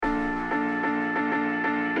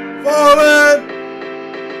Falling.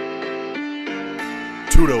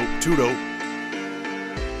 Too dope. Too dope.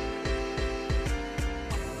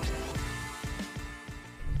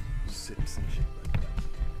 Sips and shit like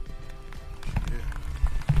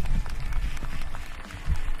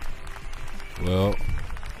that.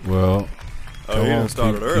 Well. Oh, he done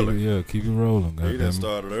started early. Keep it rolling. He done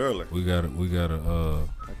started early. We gotta.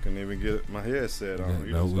 I couldn't even get my headset on.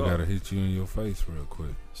 We gotta hit you in your face real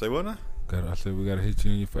quick. Say what now? I said we gotta hit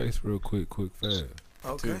you in your face real quick, fast.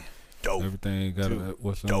 Okay. Dope. Everything ain't gotta.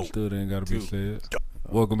 What's understood ain't gotta be said. Dope.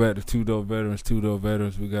 Welcome back to Two Dope Veterans. Two Dope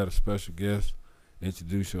Veterans. We got a special guest.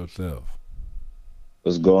 Introduce yourself.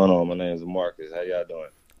 What's going on? My name is Marcus. How y'all doing?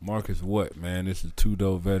 Marcus, what, man? This is Two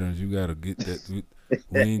Dope Veterans. You gotta get that.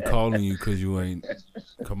 We ain't calling you because you ain't.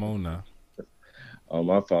 Come on now. Oh,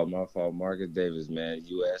 my fault. Marcus Davis, man.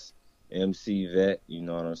 U.S. MC vet. You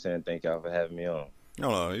know what I'm saying? Thank y'all for having me on.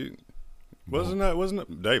 No. Wasn't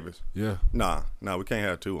it Davis? Yeah. Nah, we can't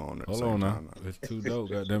have two on there. Hold on now. It's too dope.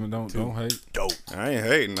 Goddamn it, don't hate. Dope. I ain't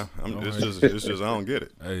hating. It's just I don't get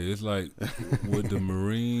it. Hey, it's like with the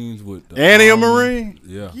Marines, with the Annie a Army, Marine?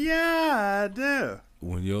 Yeah. Yeah, I do.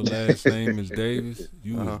 When your last name is Davis,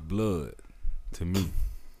 you was blood to me.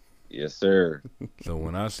 Yes, sir. So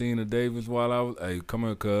when I seen a Davis while I was, hey, come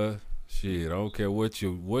here, cuz. Shit, I don't care what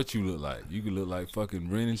you look like. You could look like fucking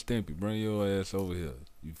Ren and Stimpy. Bring your ass over here.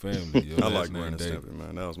 You family. Your I last like name Ren and Davis. Stimpy,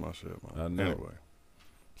 man. That was my shit, man. I know. Anyway.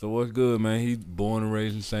 So what's good, man? He born and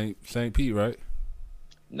raised in St. Pete, right?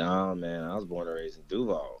 Nah, man. I was born and raised in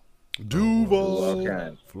Duval. Duval.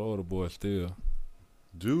 Florida boy still.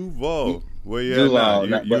 Duval. Where you Duval, at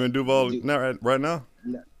now? You in Duval right now?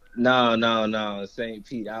 No. St.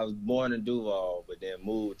 Pete. I was born in Duval, but then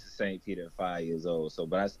moved to St. Pete at 5 years old. So,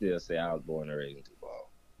 but I still say I was born and raised in Duval.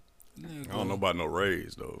 I don't know about no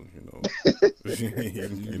raise though, you know.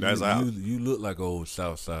 That's out. You look like an old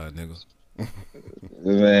Southside nigga.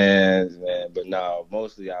 Man. But no,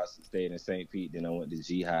 mostly I stayed in St. Pete. Then I went to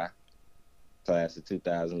G High, class of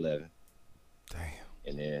 2011. Damn.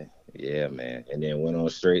 And then, yeah, man. And then went on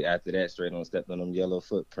straight on stepped on them yellow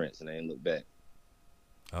footprints and I ain't looked back.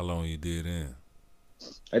 How long you did in?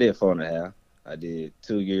 I did 4.5. I did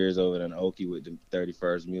 2 years over there in Okie with the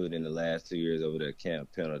 31st Mule, and the last 2 years over there at Camp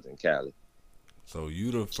Pendleton, Cali. So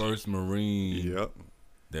you the first Marine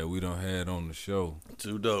that we done had on the show.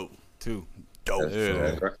 Too dope.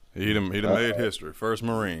 That's Right. He done made history. First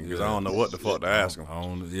Marine, because I don't know what the fuck to ask him.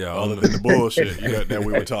 Other Other than the bullshit that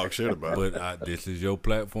we would talk shit about. But this is your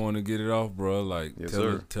platform to get it off, bro. Like, Yes,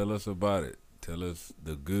 tell us about it. Tell us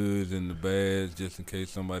the goods and the bads, just in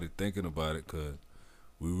case somebody thinking about it, because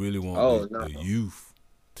we really want the youth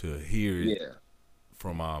to hear it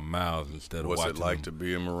from our mouths instead of What's watching it like them. to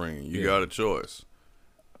be a Marine? You got a choice.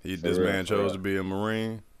 This man chose to be a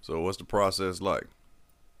Marine, so what's the process like?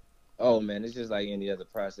 Oh, man, it's just like any other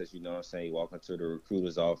process, you know what I'm saying? You walk into the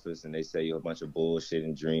recruiter's office and they say you a bunch of bullshit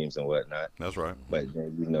and dreams and whatnot. That's right. But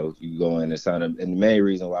then, you know, you go in and sign up. And the main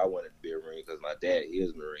reason why I wanted to be a Marine, because my dad is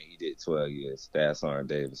a Marine. He did 12 years, Staff Sergeant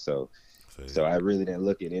Davis. So I really didn't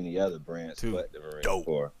look at any other branch but the Marine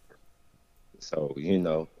Corps. So, you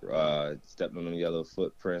know, stepped on them yellow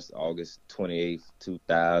footprints August 28th,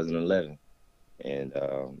 2011. And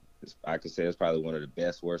I could say it's probably one of the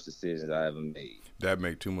best, worst decisions I ever made. That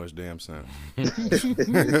make too much damn sense.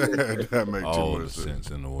 That make All too the much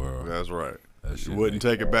sense in the world. That's right. That You wouldn't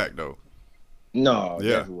take it back, though. No,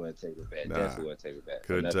 definitely wouldn't take it back.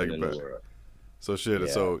 Couldn't take it back. So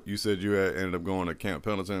so you said you ended up going to Camp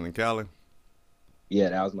Pendleton in Cali? Yeah,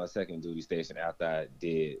 that was my second duty station after I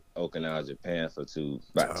did Okinawa, Japan for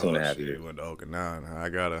about 2.5 years. You went to Okinawa.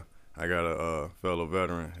 I got a fellow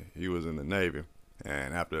veteran. He was in the Navy,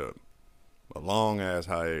 and after a long ass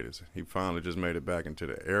hiatus, he finally just made it back into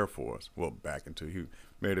the Air Force. Well, he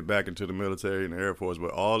made it back into the military and the Air Force.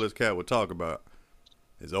 But all this cat would talk about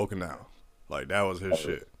is Okinawa. Like, that was his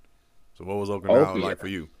shit. So what was Okinawa like for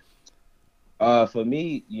you? For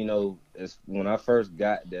me, you know, when I first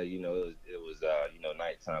got there, you know, it was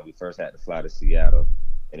nighttime. We first had to fly to Seattle,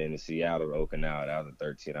 and then in Seattle to Okinawa, that was a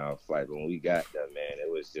 13-hour flight. But when we got there, man,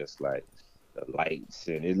 it was just like the lights,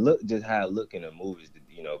 and it looked just how it looked in the movies,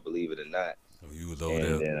 you know, believe it or not. You was over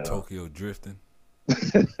there Tokyo drifting?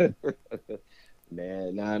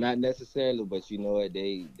 Man, nah, not necessarily, but you know what,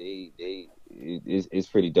 it's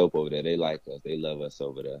pretty dope over there. They like us. They love us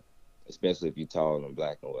over there. Especially if you're tall and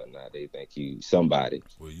black and whatnot. They think you somebody.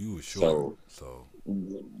 Well, you were short, so.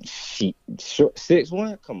 Short,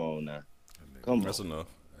 6'1"? Come on now. That's enough.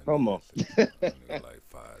 Come on. Like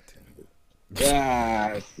 5'10".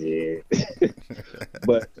 Ah, shit.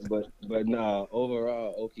 but nah,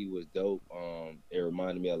 overall, Okie was dope. It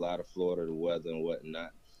reminded me a lot of Florida, the weather and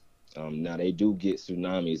whatnot. Now they do get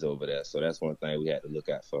tsunamis over there, so that's one thing we had to look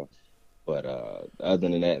out for. But other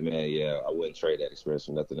than that, man, yeah, I wouldn't trade that experience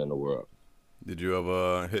for nothing in the world. Did you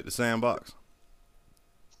ever hit the sandbox?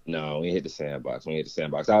 No, we hit the sandbox.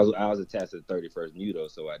 I was attached to the 31st Muto,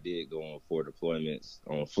 so I did go on 4 deployments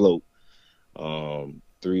on float.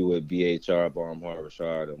 3 with BHR, Bomb Harbor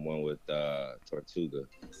Shard, and 1 with Tortuga.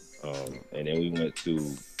 And then we went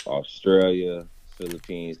to Australia,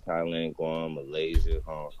 Philippines, Thailand, Guam, Malaysia,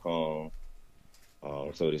 Hong Kong.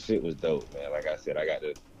 So the shit was dope, man. Like I said, I got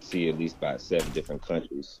to see at least about 7 different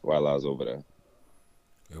countries while I was over there.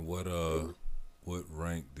 And what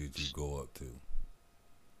rank did you go up to?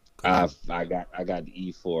 I got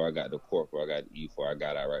the E4. I got the corporal. I got the E4. I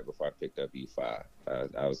got out right before I picked up E5.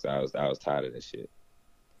 I was tired of this shit.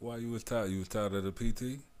 Why you was tired? You was tired of the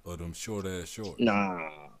PT or them short ass shorts?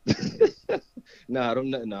 Nah, them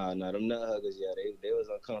nut huggers. Yeah, they was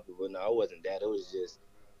uncomfortable. No, it wasn't that.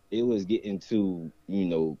 It was getting too,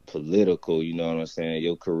 political. You know what I'm saying?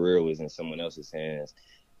 Your career was in someone else's hands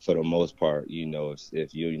for the most part.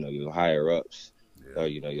 If you, your higher ups. Or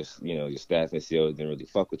your staff and CEOs didn't really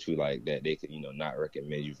fuck with you like that. They could not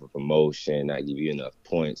recommend you for promotion, not give you enough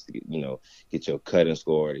points to get your cutting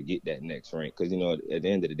score to get that next rank. Because at the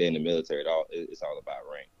end of the day in the military, it's all about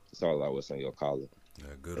rank. It's all about what's on your collar.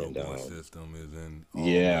 That good old boy system is in.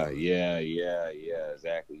 Yeah,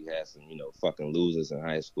 exactly. You had some fucking losers in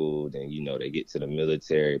high school. Then they get to the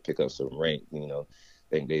military, pick up some rank.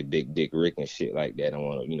 Think they big dick Rick and shit like that. Don't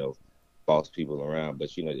want to boss people around. But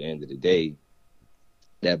at the end of the day,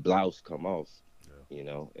 that blouse come off,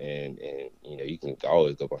 and you can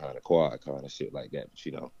always go behind a quad car and shit like that,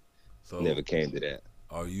 but so never came to that.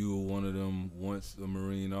 Are you one of them once a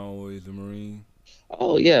Marine, always a Marine?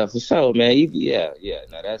 Oh yeah, for sure, man. Yeah.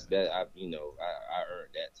 Now that's that. I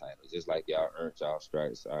earned that title just like y'all earned y'all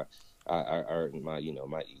stripes. I earned my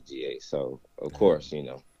my EGA. So of course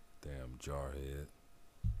Damn jarhead.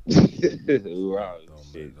 Wrong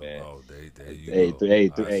shit, man. Oh, hey, through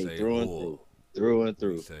and through. Through and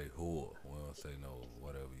through. We say whore. We don't say no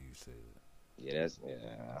whatever you say. Yeah,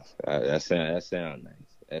 that sound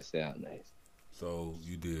nice. That sound nice. So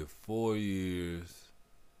you did 4 years,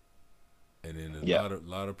 and then a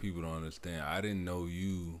lot of people don't understand. I didn't know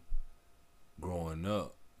you growing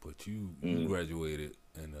up, but you graduated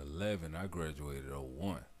in 11. I graduated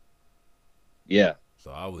 01. Yeah.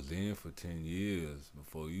 So I was in for 10 years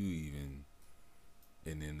before you even.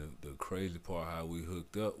 And then the crazy part how we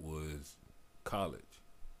hooked up was college.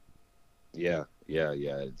 Yeah.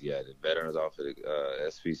 The veterans off of the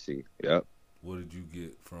SPC. Yep. What did you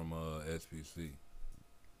get from SPC?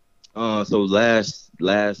 So last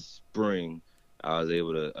spring, I was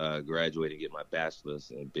able to graduate and get my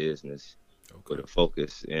bachelor's in business with a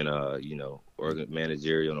focus in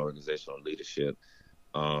managerial and organizational leadership.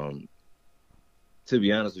 To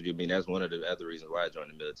be honest with you, I mean that's one of the other reasons why I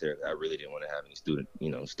joined the military. I really didn't want to have any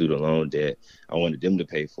student loan debt. I wanted them to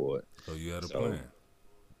pay for it. So you had a plan.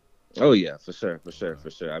 Oh yeah, for sure.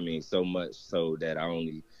 I mean, so much so that I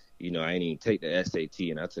only, I didn't even take the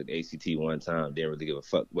SAT, and I took ACT one time. Didn't really give a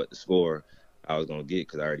fuck what the score I was gonna get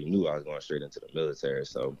because I already knew I was going straight into the military.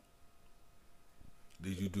 So.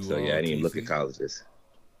 Did you do? So yeah, I didn't even look at colleges.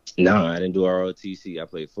 No, I didn't do ROTC. I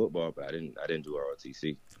played football, but I didn't do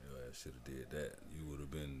ROTC. I should have did that. You would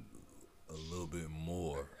have been a little bit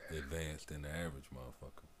more advanced than the average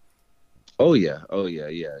motherfucker. Oh yeah.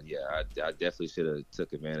 I definitely should have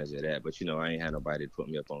took advantage of that, but I ain't had nobody to put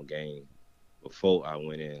me up on game before I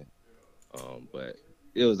went in. But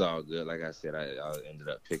it was all good. Like I said, I ended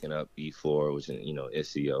up picking up E4, which is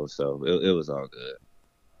SEO, so it was all good.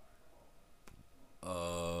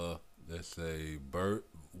 Let's say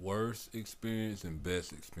worst experience and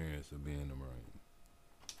best experience of being a Marine.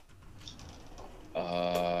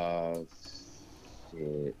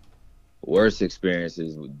 Shit. Worst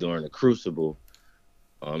experiences during the Crucible.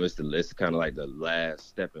 It's kind of like the last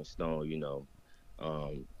stepping stone. You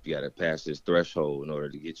got to pass this threshold in order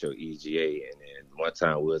to get your EGA. And then one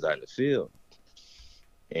time we was out in the field,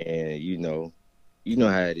 and you know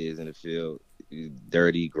how it is in the field,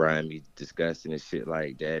 dirty, grimy, disgusting, and shit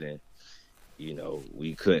like that. And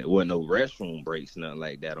wasn't no restroom breaks, nothing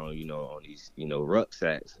like that on on these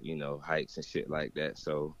rucksacks, hikes and shit like that.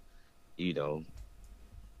 So,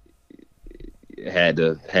 had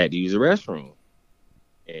to use a restroom,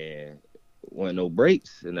 and wasn't no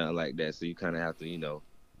breaks and nothing like that. So you kind of have to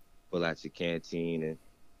pull out your canteen and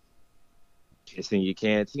piss in your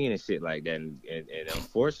canteen and shit like that. And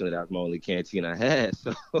unfortunately, that was my only canteen I had.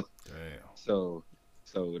 So, damn.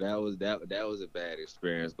 So that was a bad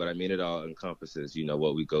experience, but I mean it all encompasses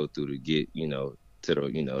what we go through to get to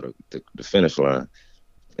the the finish line,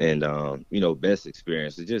 And best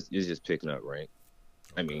experience is just picking up rank.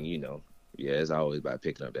 Okay. I mean, yeah, it's always about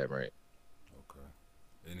picking up that rank. Okay.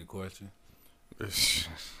 Any question?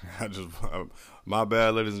 My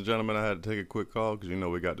bad, ladies and gentlemen. I had to take a quick call because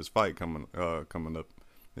we got this fight coming up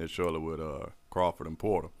in Charlotte with Crawford and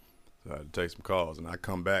Porter. So I had to take some calls, and I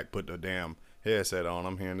come back, put the damn headset on.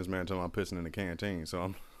 I'm hearing this man tell me I'm pissing in the canteen, so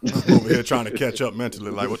I'm over here trying to catch up mentally.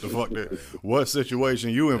 Like, what the fuck? What situation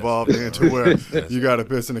you involved in to where you got to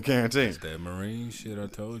piss in the canteen? That's that Marine shit I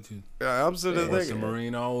told you. Yeah, I'm sitting there thinking. Once a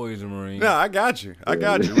Marine, always a Marine. No, I got you.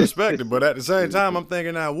 Respect it. But at the same time, I'm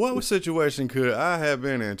thinking now, what situation could I have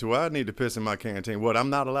been into where I need to piss in my canteen? What, I'm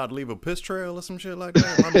not allowed to leave a piss trail or some shit like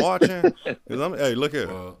that? I'm watching. Hey, look here.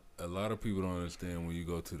 Well, a lot of people don't understand when you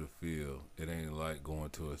go to the field, it ain't like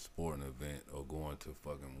going to a sporting event or going to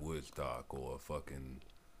fucking Woodstock or a fucking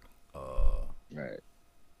right.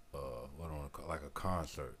 What do I want to call, like a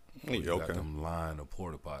concert. Yeah, you okay. got them line of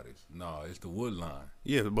porta potties. No, it's the wood line.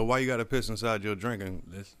 Yeah, but why you got to piss inside your drinking?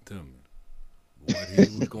 Listen to me. What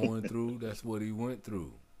he was going through, that's what he went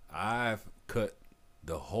through. I've cut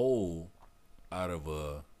the hole out of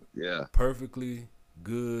a perfectly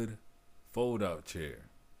good fold-out chair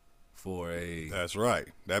for a... That's right.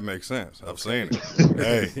 That makes sense. I've seen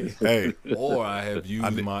it. Hey. Or I have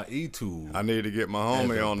used my E-tool. I need to get my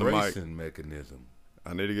homie on the mic. Bracing mechanism.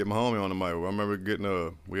 I need to get my homie on the mic. I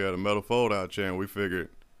remember we had a metal fold-out chair, and we figured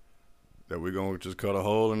that we're going to just cut a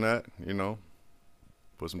hole in that,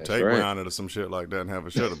 put some tape around it or some shit like that and have a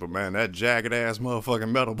shutter. But, man, that jagged-ass motherfucking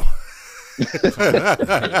metal... Cutting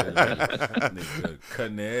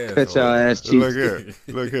the ass. Cut your ass cheeks.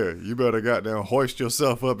 Look here. You better goddamn hoist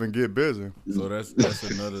yourself up and get busy. So that's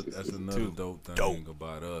another dope thing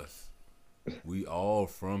about us. We all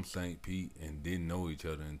from St. Pete and didn't know each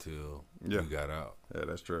other until we got out. Yeah,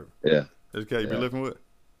 that's true. Yeah. This cat you be living with?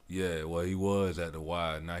 Yeah, well, he was at the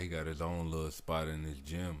Y. Now he got his own little spot in his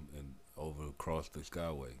gym and over across the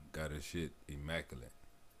Skyway. Got his shit immaculate.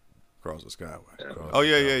 Across the Skyway.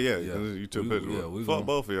 Yeah. You took pictures. Yeah, fuck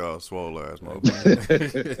both of y'all swole ass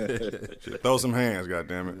motherfuckers. Throw some hands,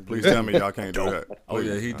 goddammit. Please tell me y'all can't do that. Please. Oh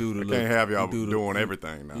yeah, he do the little. Can't have y'all doing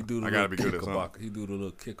everything now. I gotta be good at something. He do the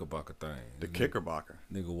little kickerbocker thing. The kickerbocker.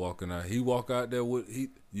 Nigga walking out. He walk out there with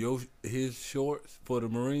his shorts for the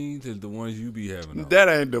Marines is the ones you be having on. That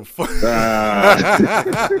ain't the fuck.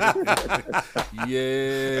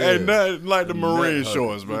 Yeah. Ain't nothing like the Marine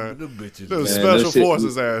shorts, man. The bitches. The special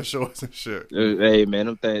forces ass shorts and shit. Hey man,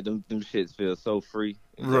 them shits feel so free.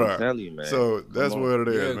 Right. I'm telling you, man. So that's what it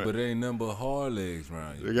is, man. But it ain't nothing but hard legs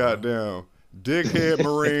around you. The goddamn dickhead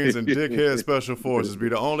Marines and dickhead special forces be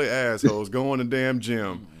the only assholes going to damn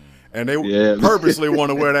gym. And they purposely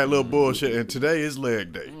want to wear that little bullshit. And today is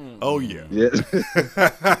leg day. Oh, yeah. That's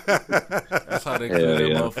how they cut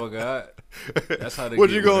that motherfucker out. That's how they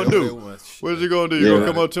What you gonna do? What you gonna do? You gonna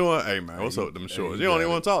come up to him? Hey, man, what's up with them shorts? You don't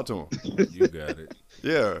even want to talk to him. You got it.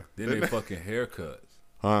 Yeah. Then they fucking haircuts.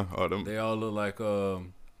 Huh? Oh, them. They all look like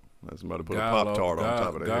somebody put a Pop-Tart on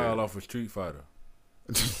top of their head. Guy off a Street Fighter.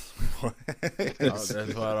 That's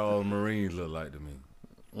what all the Marines look like to me.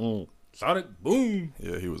 Sonic Boom.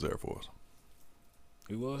 Yeah, he was Air Force.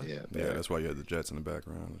 He was? Yeah, that's why you had the jets in the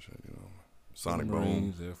background and shit, Sonic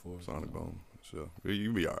Marines, Boom. Air Force. Sonic Boom. Sure.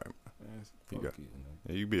 You be all right.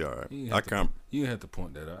 You be all right. You didn't have to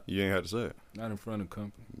point that out. You ain't have to say it. Not in front of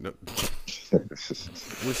company. No.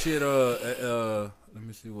 Well, shit, let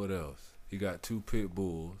me see what else. He got 2 pit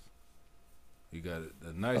bulls. He got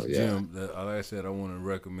a nice gym. Like I said, I want to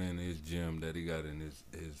recommend his gym that he got in his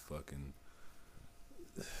fucking...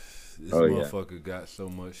 This motherfucker got so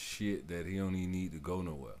much shit that he don't even need to go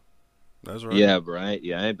nowhere. That's right. Yeah, bro. I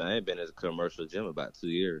ain't been in a commercial gym about 2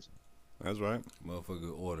 years. That's right.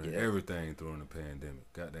 Motherfucker ordering everything during the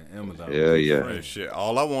pandemic. Got that Amazon. Hey, shit.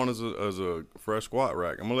 All I want is a fresh squat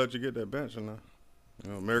rack. I'm gonna let you get that bench in there.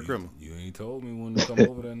 Merry Christmas. You ain't told me when to come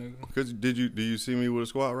over there, nigga. Cause do you see me with a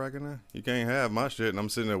squat rack in there? You can't have my shit, and I'm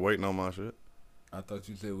sitting there waiting on my shit. I thought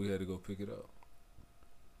you said we had to go pick it up.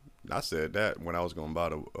 I said that when I was gonna buy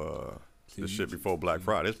the shit before Black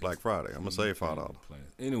Friday. It's Black Friday. I'm gonna save $5.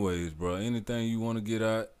 Anyways, bro, anything you want to get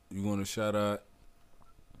out, you want to shout out?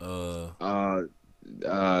 I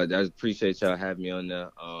appreciate y'all having me on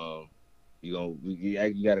there.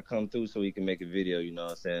 You gotta come through so we can make a video. You know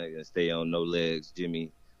what I'm saying? And stay on No Legs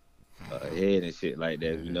Jimmy head and shit like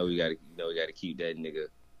that. We gotta keep that nigga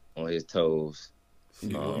on his toes.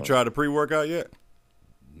 You tried the pre-workout yet?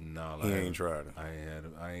 No, he ain't tried it. I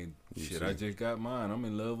ain't. Shit, I just got mine. I'm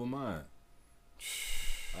in love with mine.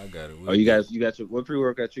 I got it. You got your what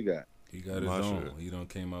pre-workout you got? He got his own. Shit. He done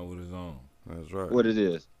came out with his own. That's right. What it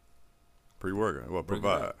is? Pre-workout. Well,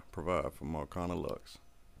 provide for Marcana Lux.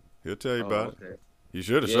 He'll tell you about it. He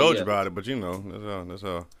should have showed you about it, but you know, that's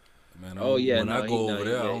all. Man, when I go over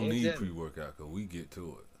there, I don't need pre-workout because we get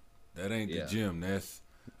to it. That ain't the gym.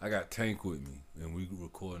 I got Tank with me, and we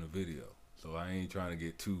recording a video. So I ain't trying to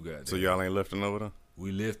get too goddamn. So y'all ain't lifting over there?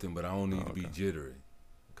 We lifting, but I don't need to be jittery.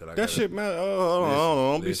 Shit, man. Hold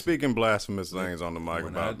on. Don't be speaking blasphemous things on the mic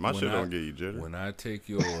about my shit. Don't get you jittery. When I take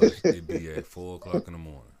yours, it be at 4:00 in the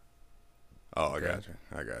morning. Oh, okay?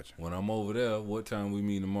 I got you. When I'm over there, what time we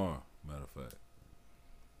meet tomorrow? Matter of fact,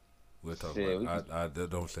 we'll talk about it. I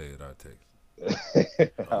don't say it. I text.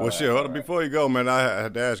 Well, shit. Hold on. Before you go, man, I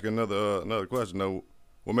had to ask you another question though.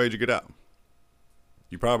 What made you get out?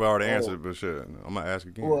 You probably already answered, but shit, I'm gonna ask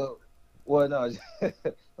again. Well, no,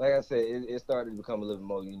 like I said, it started to become a little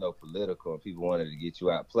more, political, and people wanted to get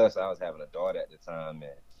you out. Plus, I was having a daughter at the time,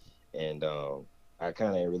 and I kind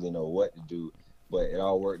of didn't really know what to do, but it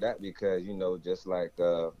all worked out because, just like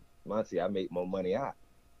Monty, I make more money out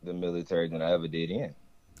the military than I ever did in.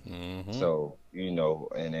 Mm-hmm. So,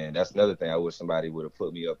 and then that's another thing. I wish somebody would have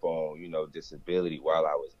put me up on, disability while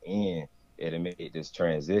I was in. It'd made this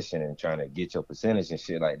transition and trying to get your percentage and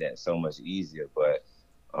shit like that so much easier. But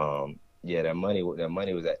that money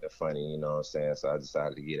was acting funny, you know what I'm saying? So I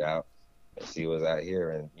decided to get out and see what's out here,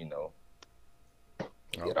 and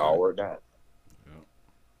it all worked out.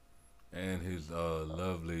 Yeah. And his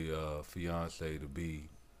lovely fiance to be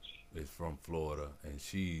is from Florida, and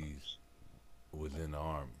was in the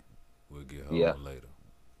Army. We'll get her on later.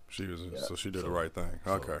 So she did the right thing.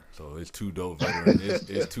 Okay. So it's two dope veterans.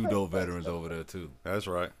 it's two dope veterans over there too. That's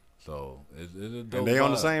right. So it's a dope. And they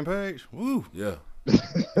on the same page. Woo. Yeah.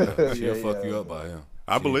 She'll fuck you up by him.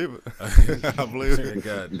 I believe it. I believe it.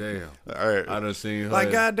 Goddamn. All right. I done seen her.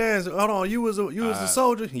 Like goddamn. Hold on. You was a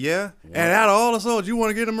soldier. Yeah. And out of all the soldiers, you want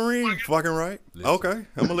to get a Marine? Fucking right. Listen, okay.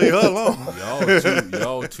 I'm gonna leave her alone.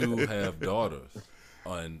 y'all two have daughters,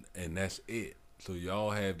 and that's it. So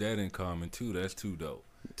y'all have that in common too. That's too dope.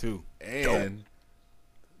 And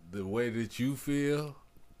the way that you feel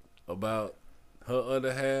about her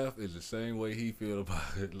other half is the same way he feel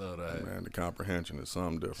about his other half. Man, the comprehension is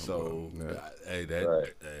something different. So, yeah,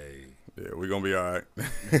 we're gonna be all right.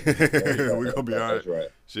 We're gonna be all right. That's right.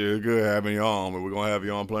 Shit, it's good having you on, but we're gonna have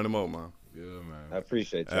you on plenty more, man. Yeah, man. I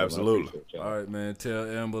appreciate you. Absolutely. All right, man. Tell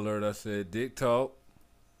Amber Alert I said Dick Talk.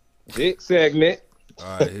 Dick segment.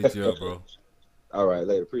 All right, hit you up, bro. All right,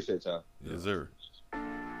 later. Appreciate y'all. Yes, sir.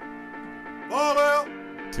 Ball out.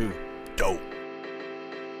 2 dope.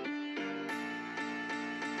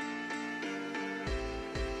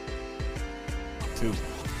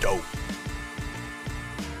 Dope.